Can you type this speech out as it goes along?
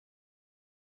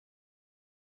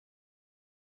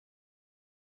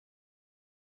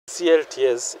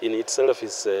CLTS in itself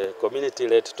is a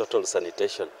community-led total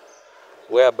sanitation,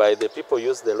 whereby the people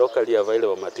use the locally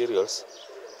available materials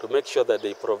to make sure that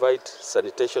they provide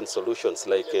sanitation solutions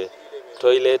like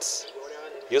toilets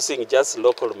using just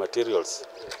local materials.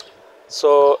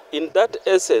 So in that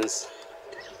essence,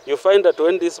 you find that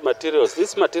when these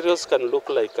materials can look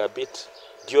like a bit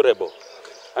durable.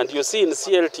 And you see in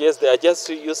CLTS, they are just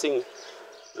using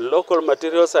local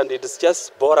materials and it's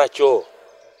just boracho.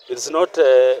 It's not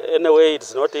anyway,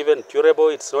 it's not even durable,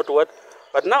 it's not what.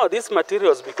 But now these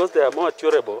materials, because they are more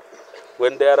durable,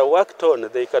 when they are worked on,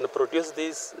 they can produce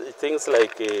these things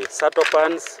like sato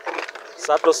pans,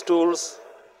 sato stools,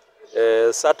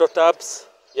 sato taps,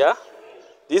 yeah?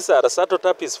 These are sato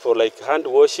tap is for like hand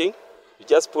washing. You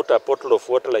just put a bottle of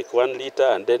water like 1 liter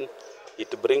and then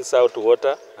it brings out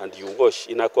water and you wash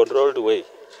in a controlled way.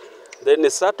 Then a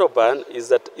sato pan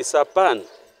is a pan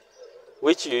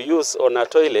which you use on a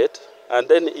toilet and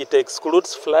then it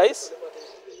excludes flies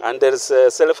and there is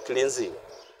self-cleansing.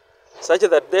 Such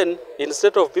that then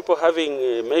instead of people having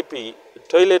maybe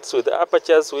toilets with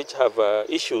apertures which have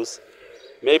issues,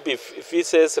 maybe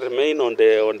feces remain on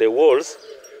the walls,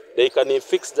 they can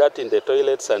fix that in the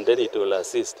toilets and then it will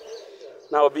assist.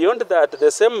 Now beyond that,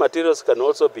 the same materials can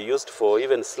also be used for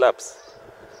even slabs.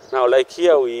 Now like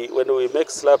here, when we make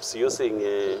slabs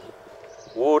using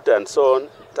wood and so on,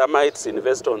 termites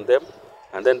invest on them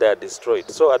and then they are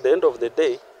destroyed. So at the end of the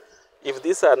day, if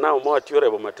these are now more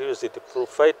durable materials, it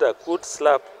provides a good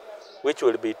slab which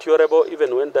will be durable.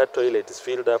 Even when that toilet is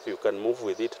filled up, you can move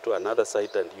with it to another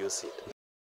site and use it.